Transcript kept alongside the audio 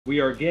we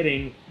are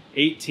getting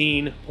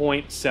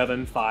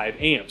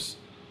 18.75 amps.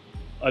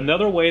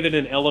 Another way that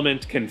an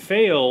element can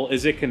fail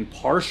is it can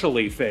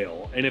partially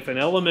fail. And if an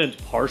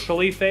element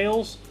partially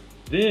fails,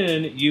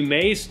 then you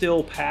may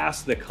still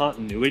pass the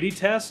continuity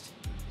test.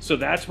 So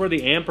that's where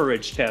the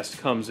amperage test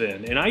comes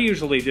in. And I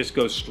usually just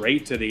go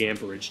straight to the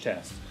amperage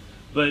test.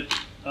 But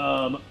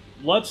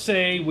let's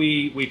say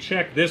we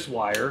check this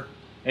wire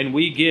and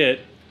we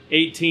get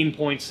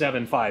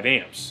 18.75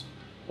 amps.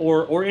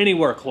 Or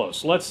anywhere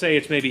close. Let's say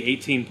it's maybe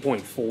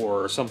 18.4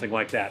 or something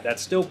like that.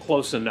 That's still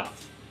close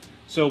enough.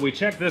 So we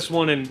check this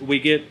one and we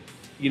get,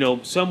 you know,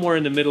 somewhere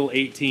in the middle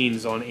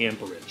 18s on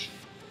amperage.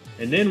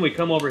 And then we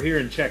come over here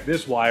and check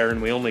this wire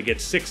and we only get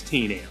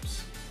 16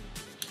 amps.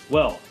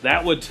 Well,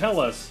 that would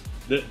tell us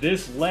that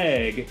this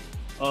leg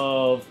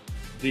of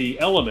the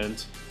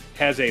element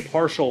has a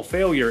partial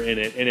failure in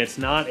it and it's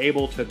not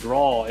able to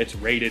draw its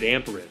rated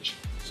amperage.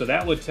 So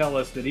that would tell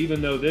us that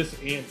even though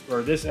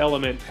this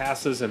element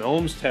passes an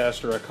ohms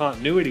test or a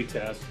continuity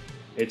test,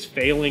 it's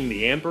failing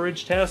the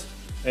amperage test,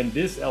 and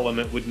this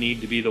element would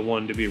need to be the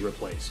one to be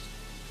replaced.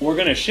 We're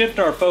going to shift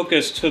our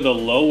focus to the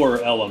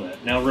lower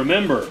element. Now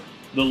remember,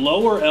 the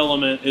lower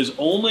element is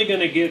only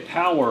going to get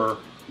power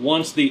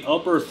once the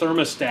upper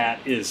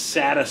thermostat is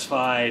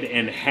satisfied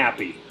and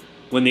happy.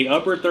 When the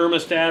upper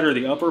thermostat or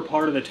the upper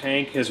part of the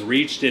tank has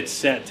reached its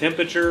set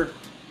temperature,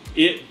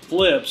 it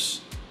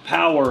flips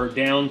power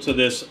down to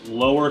this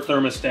lower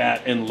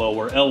thermostat and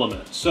lower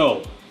element.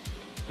 So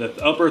the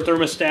upper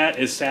thermostat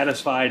is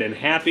satisfied and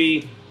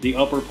happy, the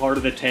upper part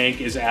of the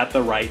tank is at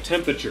the right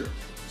temperature.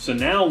 So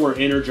now we're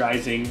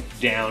energizing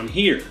down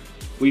here.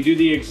 We do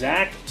the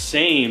exact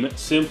same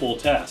simple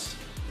test.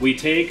 We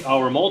take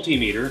our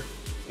multimeter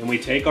and we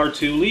take our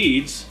two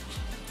leads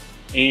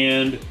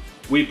and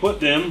we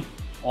put them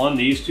on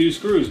these two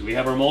screws. We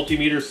have our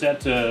multimeter set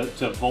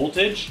to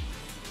voltage,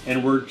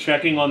 and we're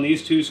checking on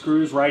these two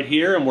screws right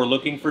here and we're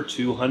looking for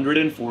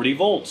 240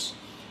 volts.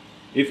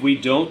 If we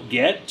don't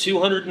get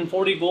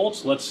 240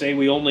 volts, let's say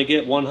we only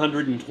get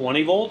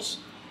 120 volts,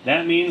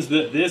 that means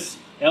that this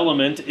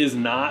element is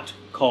not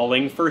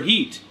calling for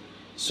heat.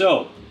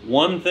 So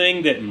one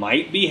thing that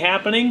might be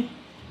happening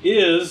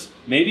is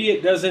maybe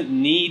it doesn't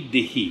need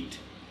the heat.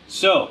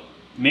 So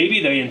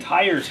maybe the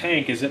entire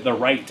tank is at the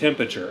right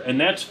temperature, and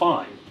that's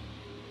fine.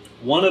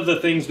 One of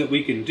the things that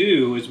we can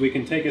do is we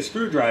can take a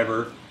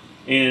screwdriver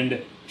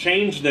and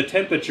change the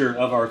temperature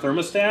of our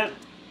thermostat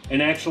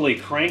and actually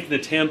crank the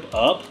temp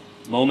up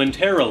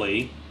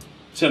momentarily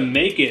to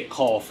make it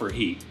call for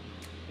heat.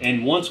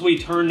 And once we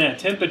turn that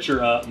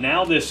temperature up,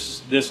 now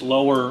this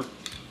lower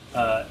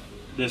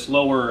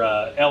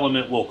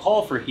element will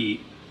call for heat,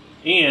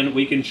 and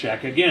we can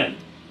check again.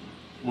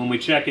 When we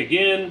check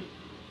again,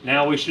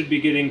 now we should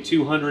be getting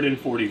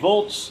 240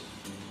 volts,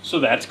 so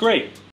that's great.